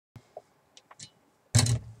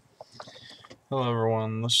Hello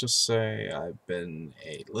everyone, let's just say I've been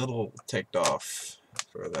a little ticked off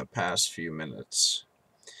for the past few minutes.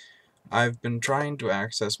 I've been trying to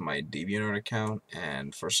access my DeviantArt account,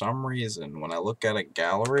 and for some reason when I look at a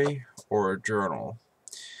gallery or a journal,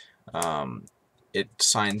 um, it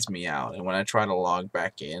signs me out, and when I try to log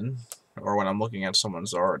back in, or when I'm looking at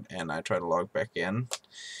someone's art and I try to log back in,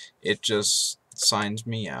 it just signs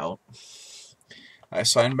me out. I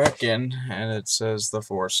sign back in and it says the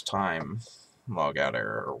forced time logout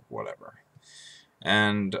error or whatever.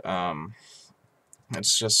 And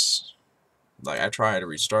it's just like I tried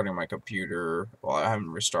restarting my computer. Well, I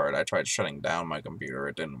haven't restarted. I tried shutting down my computer.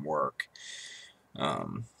 It didn't work.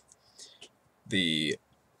 Um, the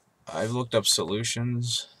I've looked up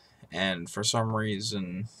solutions, and for some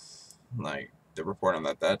reason, like they're reporting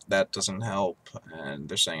that doesn't help, and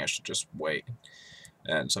they're saying I should just wait.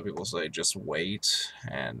 And some people say just wait,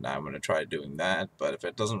 and I'm gonna try doing that. But if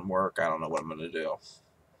it doesn't work, I don't know what I'm gonna do.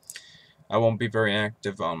 I won't be very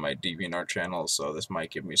active on my DeviantArt channel, so this might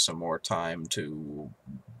give me some more time to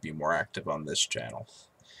be more active on this channel,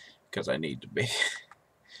 because I need to be.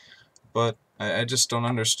 But I just don't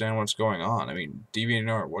understand what's going on. I mean,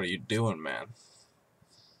 DeviantArt, what are you doing, man?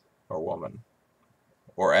 Or woman?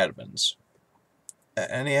 Or admins?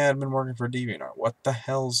 Any admin working for DeviantArt, what the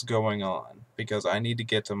hell's going on? Because I need to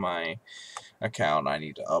get to my account, I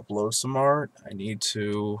need to upload some art, I need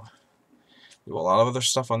to do a lot of other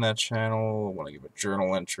stuff on that channel. I want to give a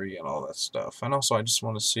journal entry and all that stuff. And also, I just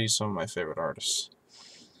want to see some of my favorite artists.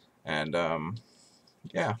 And,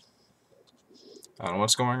 yeah. I don't know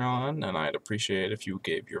what's going on, and I'd appreciate if you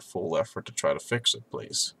gave your full effort to try to fix it,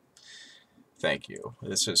 please. Thank you.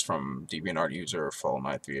 This is from DeviantArt user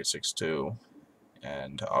Fall93862,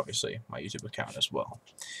 and obviously my YouTube account as well.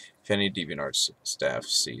 If any DeviantArt staff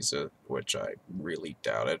sees it, which I really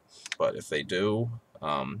doubt it, but if they do,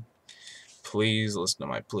 please listen to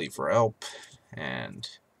my plea for help and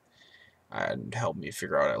help me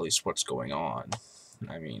figure out at least what's going on.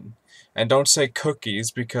 I mean, and don't say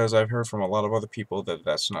cookies, because I've heard from a lot of other people that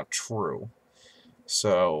that's not true.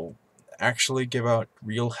 So actually give out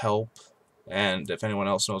real help, and if anyone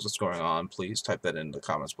else knows what's going on, please type that in the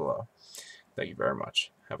comments below. Thank you very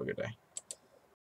much. Have a good day.